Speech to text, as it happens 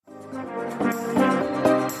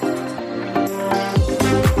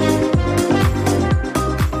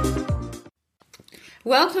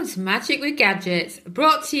Welcome to Magic with Gadgets,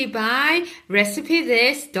 brought to you by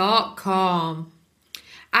RecipeThis.com.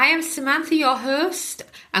 I am Samantha, your host,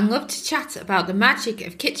 and love to chat about the magic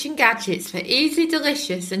of kitchen gadgets for easy,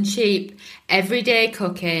 delicious and cheap everyday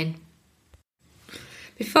cooking.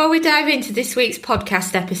 Before we dive into this week's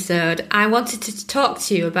podcast episode, I wanted to talk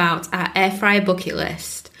to you about our air fryer bucket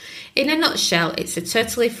list. In a nutshell, it's a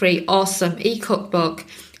totally free, awesome e-cookbook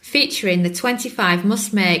featuring the 25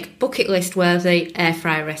 must-make, bucket list-worthy air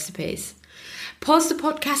fryer recipes. Pause the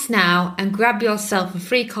podcast now and grab yourself a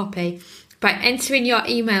free copy by entering your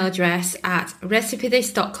email address at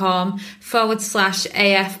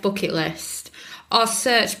recipethis.com/AF bucket list or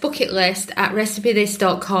search bucket list at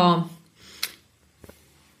recipethis.com.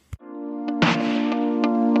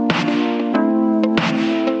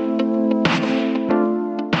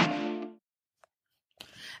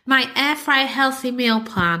 My air fryer healthy meal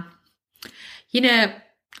plan. You know,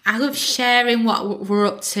 I love sharing what we're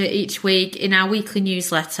up to each week in our weekly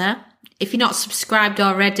newsletter. If you're not subscribed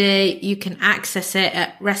already, you can access it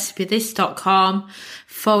at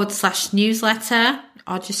recipethis.com/newsletter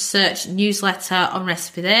or just search newsletter on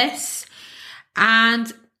Recipe This.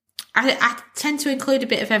 And I tend to include a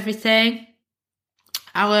bit of everything.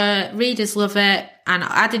 Our readers love it, and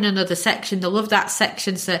I'll add in another section. They love that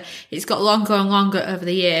section, so it's got longer and longer over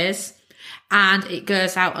the years, and it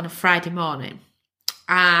goes out on a Friday morning.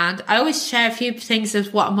 And I always share a few things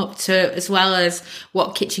of what I'm up to, as well as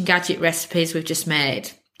what kitchen gadget recipes we've just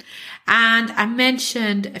made. And I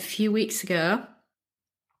mentioned a few weeks ago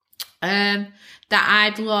that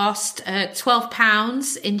I'd lost 12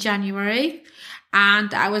 pounds in January,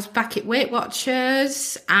 and I was back at Weight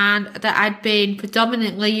Watchers, and that I'd been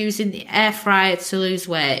predominantly using the air fryer to lose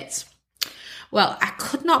weight. Well, I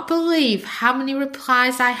could not believe how many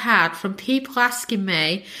replies I had from people asking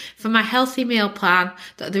me for my healthy meal plan,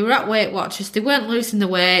 that they were at Weight Watchers, they weren't losing the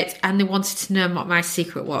weight, and they wanted to know what my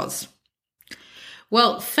secret was.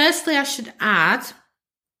 Well, firstly, I should add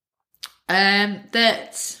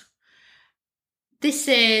that this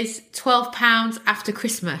is 12 pounds after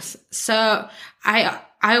Christmas. So I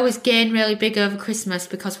always gain really big over Christmas,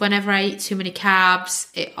 because whenever I eat too many carbs,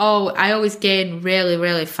 I always gain really,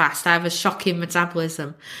 really fast. I have a shocking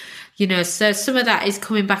metabolism, so some of that is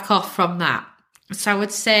coming back off from that. So I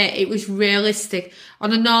would say it was realistic.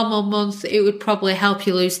 On a normal month, it would probably help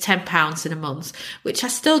you lose 10 pounds in a month, which I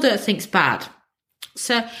still don't think is bad.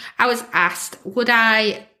 So I was asked, would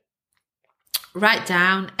I write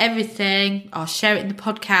down everything or share it in the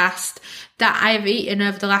podcast that I have eaten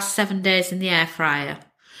over the last 7 days in the air fryer.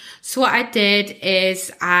 So what I did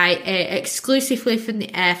is I ate exclusively from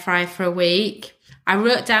the air fryer for a week. I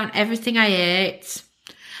wrote down everything I ate.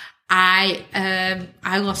 I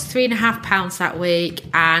lost 3.5 pounds that week,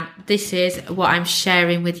 and this is what I'm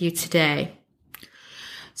sharing with you today.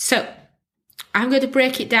 So I'm going to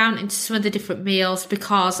break it down into some of the different meals,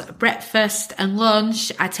 because breakfast and lunch,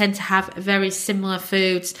 I tend to have very similar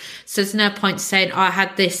foods. So there's no point saying, I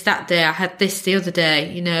had this that day, I had this the other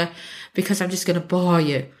day, because I'm just going to bore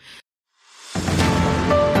you.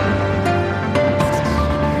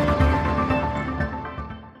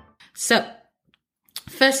 So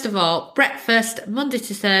first of all, breakfast, Monday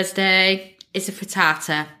to Thursday, is a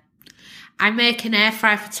frittata. I make an air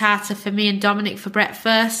fry frittata for me and Dominic for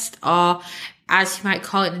breakfast, or as you might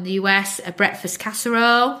call it in the US, a breakfast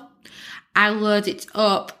casserole. I load it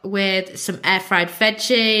up with some air fried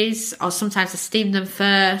veggies, or sometimes I steam them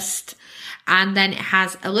first. And then it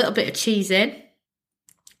has a little bit of cheese in.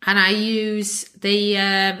 And I use the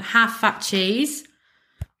half fat cheese.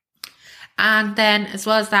 And then as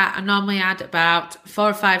well as that, I normally add about 4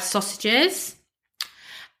 or 5 sausages.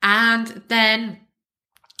 And then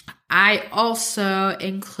I also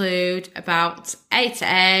include about 8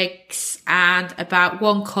 eggs and about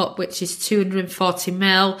 1 cup, which is 240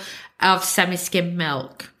 ml of semi-skimmed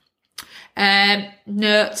milk.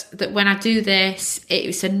 Note that when I do this,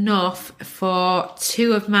 it's enough for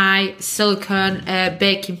 2 of my silicone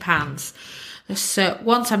baking pans. So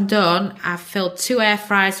once I'm done, I've filled 2 air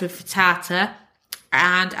fryers with frittata,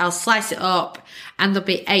 and I'll slice it up, and there'll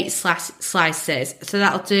be 8 slices. So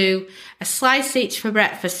that'll do a slice each for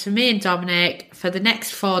breakfast for me and Dominic for the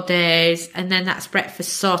next 4 days, and then that's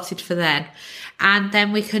breakfast sorted for then. And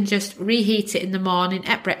then we can just reheat it in the morning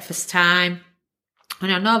at breakfast time.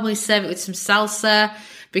 And I normally serve it with some salsa,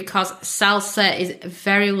 because salsa is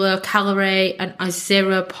very low calorie and has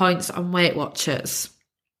 0 points on Weight Watchers.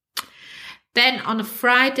 Then on a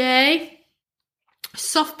Friday,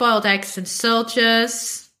 soft boiled eggs and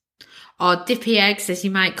soldiers, or dippy eggs as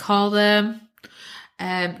you might call them.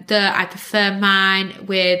 Though I prefer mine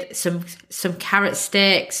with some carrot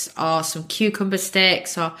sticks or some cucumber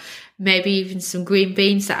sticks or maybe even some green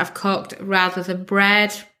beans that I've cooked rather than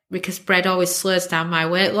bread, because bread always slows down my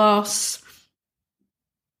weight loss.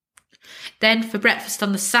 Then for breakfast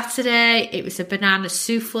on the Saturday, it was a banana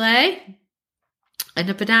souffle. And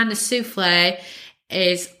a banana souffle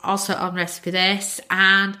is also on Recipe This.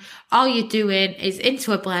 And all you're doing is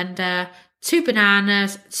into a blender, 2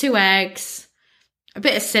 bananas, 2 eggs, a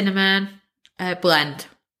bit of cinnamon, blend.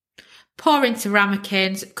 Pour into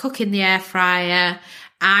ramekins, cook in the air fryer,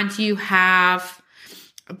 and you have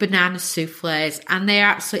banana souffles, and they're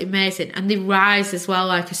absolutely amazing. And they rise as well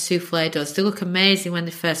like a souffle does. They look amazing when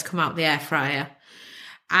they first come out of the air fryer.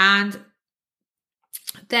 And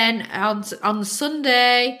then on the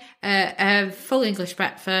Sunday, a full English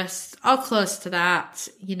breakfast, or close to that.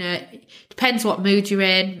 You know, it depends what mood you're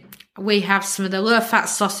in. We have some of the low-fat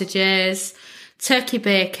sausages, turkey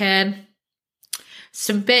bacon,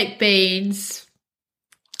 some baked beans.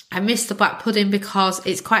 I miss the black pudding because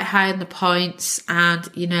it's quite high in the points and,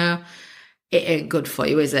 you know, it ain't good for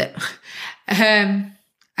you, is it?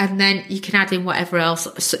 And then you can add in whatever else,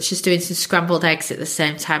 such as doing some scrambled eggs at the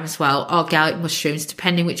same time as well, or garlic mushrooms,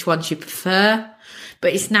 depending which ones you prefer.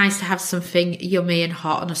 But it's nice to have something yummy and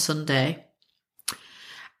hot on a Sunday.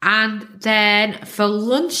 And then for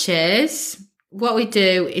lunches, what we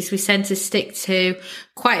do is we tend to stick to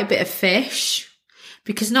quite a bit of fish,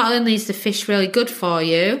 because not only is the fish really good for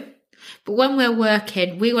you, but when we're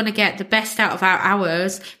working, we want to get the best out of our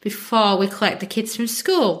hours before we collect the kids from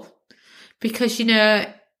school. Because, you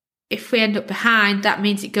know, if we end up behind, that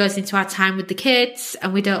means it goes into our time with the kids,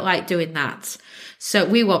 and we don't like doing that. So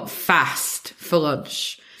we want fast for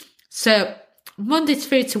lunch. So Monday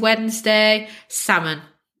through to Wednesday, salmon.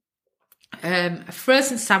 A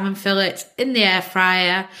frozen salmon fillet in the air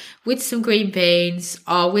fryer with some green beans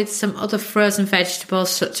or with some other frozen vegetables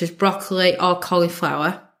such as broccoli or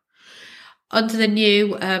cauliflower. Under the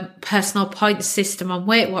new personal points system on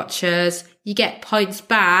Weight Watchers, you get points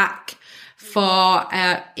back for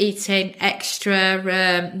eating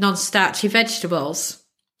extra non-starchy vegetables.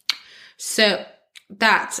 So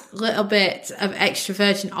that little bit of extra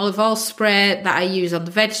virgin olive oil spray that I use on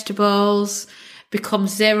the vegetables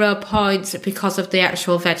becomes 0 points because of the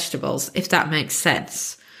actual vegetables, if that makes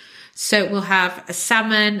sense. So we'll have a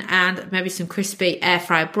salmon and maybe some crispy air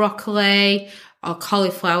fried broccoli or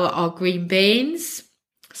cauliflower or green beans.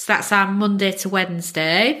 So that's our Monday to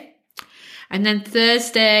Wednesday. And then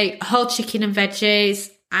Thursday, whole chicken and veggies.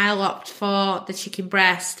 I'll opt for the chicken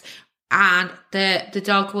breast, and the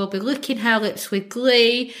dog will be licking her lips with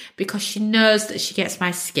glee because she knows that she gets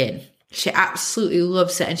my skin. She absolutely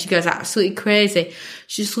loves it, and she goes absolutely crazy.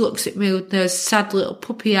 She just looks at me with those sad little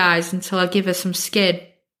puppy eyes until I give her some skin.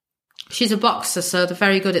 She's a boxer, so they're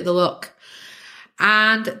very good at the look.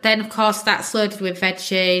 And then, of course, that's loaded with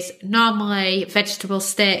veggies, normally vegetable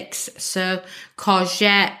sticks, so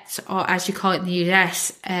courgette, or as you call it in the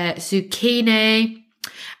US, zucchini,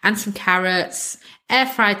 and some carrots, air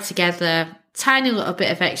fried together, tiny little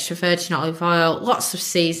bit of extra virgin olive oil, lots of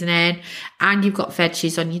seasoning, and you've got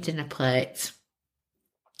veggies on your dinner plate.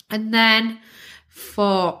 And then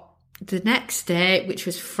for the next day, which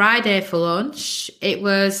was Friday for lunch, it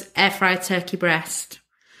was air fried turkey breast.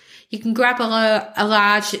 You can grab a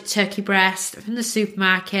large turkey breast from the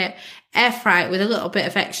supermarket, air fry it with a little bit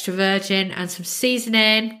of extra virgin and some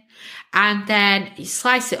seasoning, and then you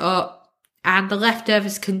slice it up, and the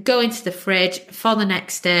leftovers can go into the fridge for the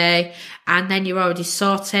next day, and then you're already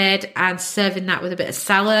sorted and serving that with a bit of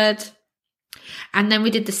salad. And then we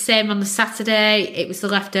did the same on the Saturday. It was the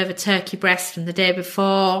leftover turkey breast from the day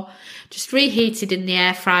before, just reheated in the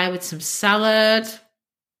air fryer with some salad.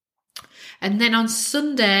 And then on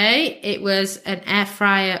Sunday, it was an air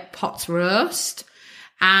fryer pot roast.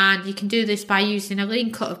 And you can do this by using a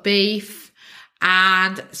lean cut of beef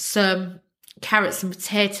and some carrots and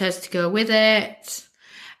potatoes to go with it.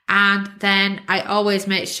 And then I always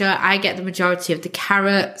make sure I get the majority of the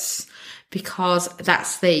carrots because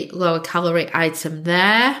that's the lower calorie item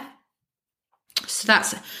there. So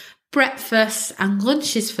that's breakfast and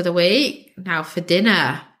lunches for the week. Now for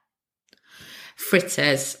dinner.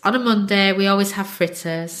 Fritters. On a Monday, we always have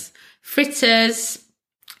fritters. Fritters,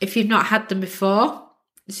 if you've not had them before,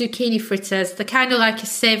 zucchini fritters, they're kind of like a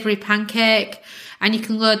savoury pancake, and you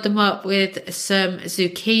can load them up with some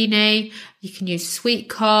zucchini. You can use sweet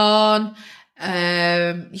corn. You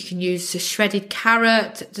can use a shredded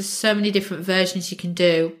carrot. There's so many different versions you can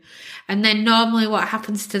do. And then normally what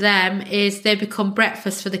happens to them is they become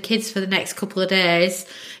breakfast for the kids for the next couple of days,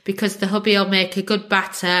 because the hubby will make a good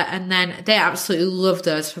batter, and then they absolutely love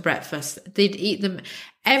those for breakfast. They'd eat them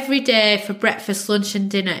every day for breakfast, lunch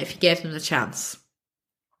and dinner if you gave them the chance.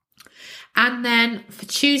 And then for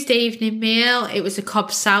Tuesday evening meal, it was a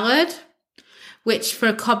Cobb salad, which for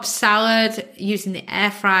a Cobb salad using the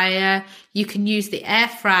air fryer, you can use the air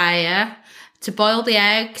fryer to boil the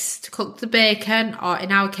eggs, to cook the bacon, or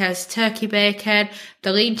in our case, turkey bacon,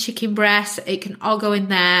 the lean chicken breast. It can all go in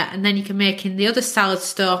there, and then you can make in the other salad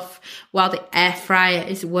stuff while the air fryer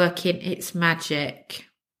is working its magic.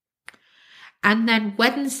 And then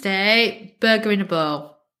Wednesday, burger in a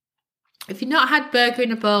bowl. If you've not had burger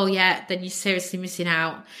in a bowl yet, then you're seriously missing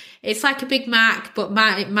out. It's like a Big Mac, but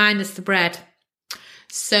minus the bread.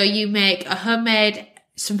 So you make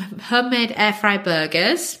some homemade air fry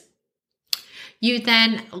burgers. You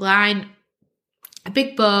then line a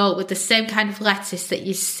big bowl with the same kind of lettuce that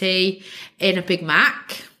you see in a Big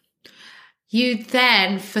Mac. You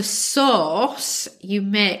then, for sauce, you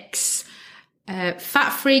mix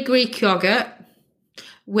fat-free Greek yogurt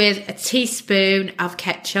with a teaspoon of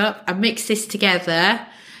ketchup and mix this together.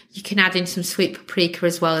 You can add in some sweet paprika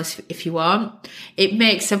as well if you want. It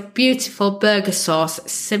makes a beautiful burger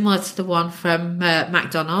sauce similar to the one from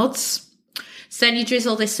McDonald's. So then you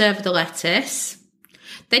drizzle this over the lettuce.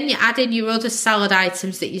 Then you add in your other salad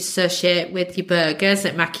items that you associate with your burgers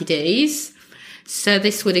at Mackie D's. So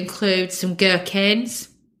this would include some gherkins,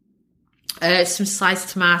 some sliced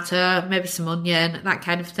tomato, maybe some onion, that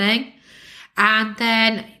kind of thing. And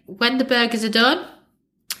then when the burgers are done,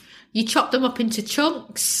 you chop them up into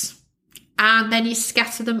chunks, and then you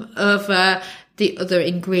scatter them over the other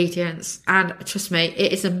ingredients. And trust me,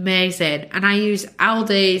 it is amazing. And I use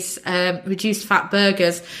Aldi's reduced fat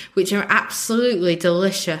burgers, which are absolutely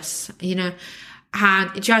delicious, and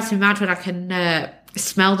it drives me mad when I can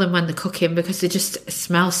smell them when they're cooking, because they just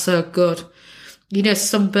smell so good.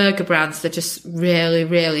 Some burger brands, they're just really,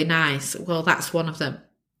 really nice. Well, that's one of them.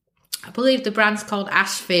 I believe the brand's called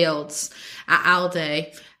Ashfields at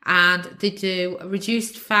Aldi, and they do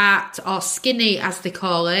reduced fat, or skinny as they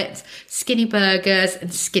call it, skinny burgers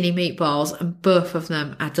and skinny meatballs, and both of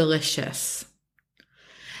them are delicious.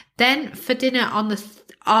 Then for dinner on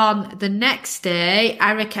the next day,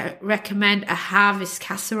 I recommend a harvest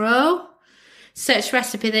casserole. Search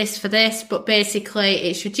recipe for this, but basically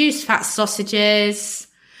it's reduced fat sausages,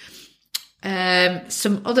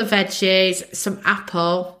 some other veggies, some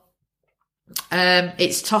apple.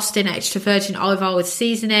 It's tossed in extra virgin olive oil with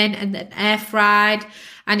seasoning and then air fried,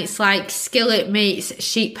 and it's like skillet meets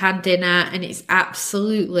sheet pan dinner, and it's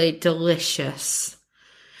absolutely delicious.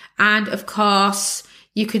 And of course,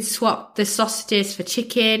 you could swap the sausages for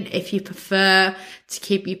chicken if you prefer to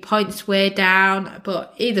keep your points way down,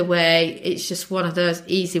 but either way, it's just one of those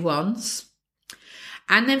easy ones.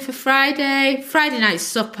 And then for Friday night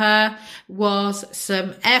supper was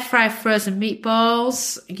some air fry frozen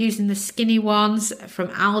meatballs using the skinny ones from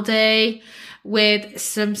Aldi, with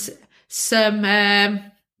some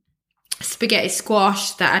spaghetti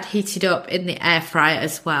squash that I'd heated up in the air fryer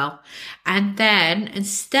as well. And then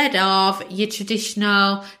instead of your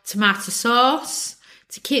traditional tomato sauce,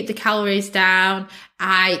 to keep the calories down,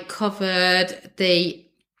 I covered the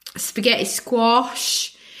spaghetti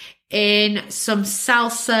squash in some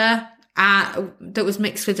salsa that was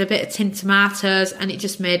mixed with a bit of tinned tomatoes, and it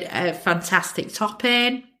just made a fantastic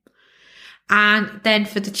topping. And then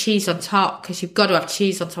for the cheese on top, because you've got to have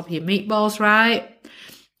cheese on top of your meatballs, right?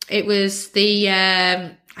 It was the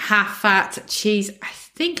half-fat cheese. I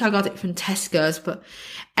think I got it from Tesco's, but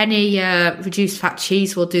any reduced fat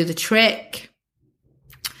cheese will do the trick.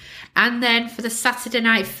 And then for the Saturday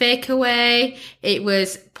night fakeaway, it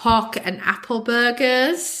was pork and apple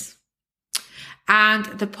burgers. And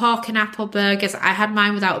the pork and apple burgers, I had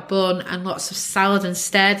mine without bun and lots of salad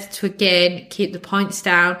instead, to again keep the points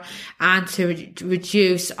down and to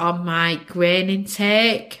reduce on my grain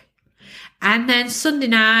intake. And then Sunday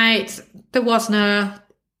night, there was no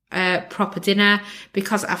proper dinner,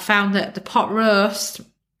 because I found that the pot roast,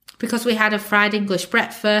 because we had a fried English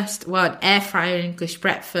breakfast, an air fryer English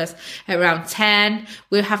breakfast at around 10.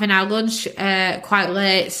 We were having our lunch quite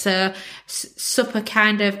late, so supper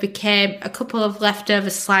kind of became a couple of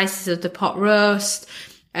leftover slices of the pot roast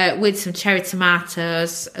with some cherry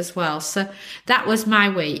tomatoes as well. So that was my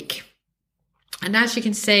week. And as you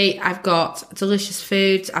can see, I've got delicious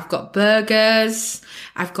foods. I've got burgers,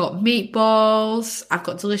 I've got meatballs, I've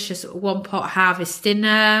got delicious one-pot harvest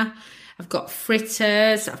dinner, I've got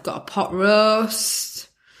fritters, I've got a pot roast,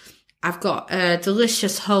 I've got a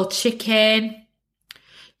delicious whole chicken.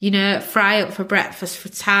 fry up for breakfast,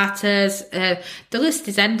 frittatas. The list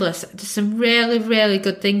is endless. There's some really, really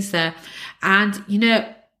good things there. And,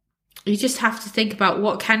 you just have to think about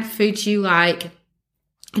what kind of food you like.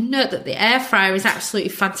 And note that the air fryer is absolutely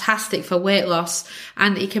fantastic for weight loss,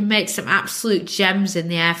 and you can make some absolute gems in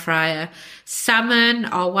the air fryer. Salmon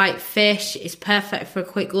or white fish is perfect for a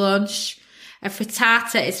quick lunch. A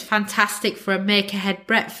frittata is fantastic for a make-ahead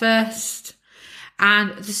breakfast.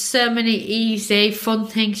 And there's so many easy, fun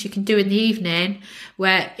things you can do in the evening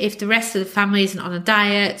where if the rest of the family isn't on a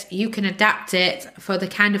diet, you can adapt it for the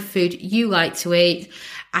kind of food you like to eat.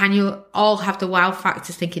 And you'll all have the wow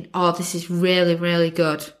factor thinking, oh, this is really, really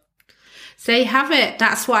good. So you have it.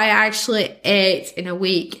 That's what I actually ate in a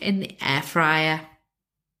week in the air fryer.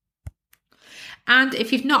 And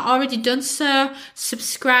if you've not already done so,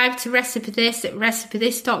 subscribe to Recipe This at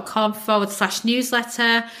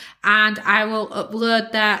recipethis.com/newsletter. And I will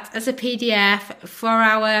upload that as a PDF for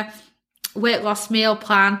our weight loss meal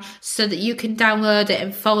plan so that you can download it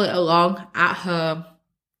and follow it along at home.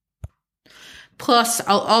 Plus,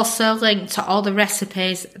 I'll also link to all the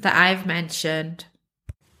recipes that I've mentioned.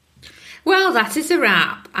 Well, that is a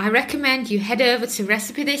wrap. I recommend you head over to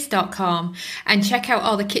recipethis.com and check out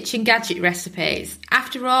all the kitchen gadget recipes.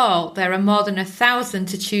 After all, there are more than 1,000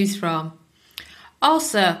 to choose from.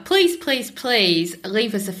 Also, please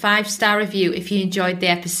leave us a 5-star review if you enjoyed the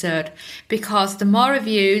episode, because the more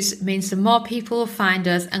reviews means the more people will find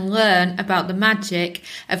us and learn about the magic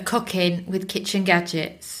of cooking with kitchen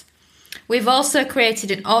gadgets. We've also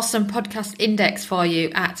created an awesome podcast index for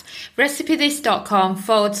you at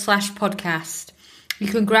recipethis.com/podcast. You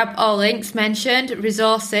can grab all links mentioned,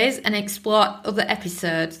 resources, and explore other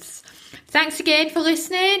episodes. Thanks again for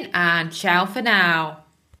listening, and ciao for now.